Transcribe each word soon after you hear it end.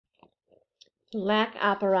Lac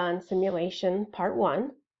operon simulation, part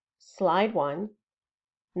 1, slide 1,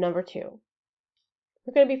 number 2.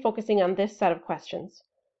 We're going to be focusing on this set of questions.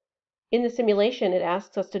 In the simulation, it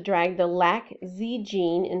asks us to drag the LAC-Z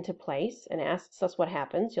gene into place and asks us what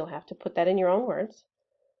happens. You'll have to put that in your own words.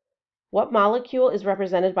 What molecule is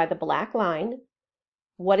represented by the black line?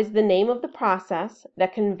 What is the name of the process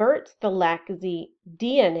that converts the LAC-Z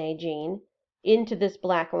DNA gene into this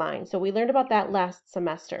black line? So we learned about that last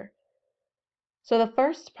semester. So the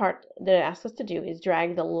first part that it asks us to do is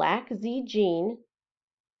drag the LAC-Z gene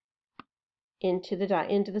into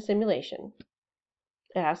the simulation.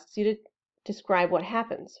 It asks you to describe what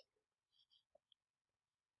happens.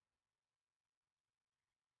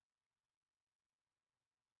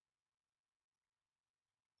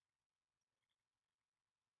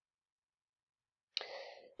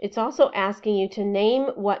 It's also asking you to name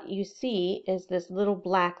what you see as this little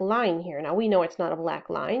black line here. Now we know it's not a black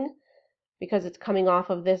line because it's coming off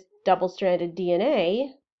of this double-stranded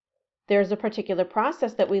DNA. There's a particular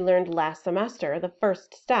process that we learned last semester, the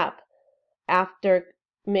first step after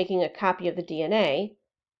making a copy of the DNA.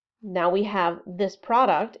 Now we have this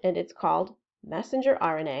product, and it's called messenger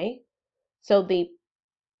RNA. So the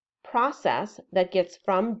process that gets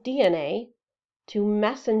from DNA to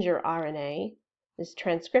messenger RNA is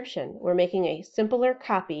transcription. We're making a simpler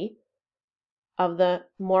copy of the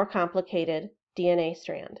more complicated DNA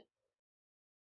strand.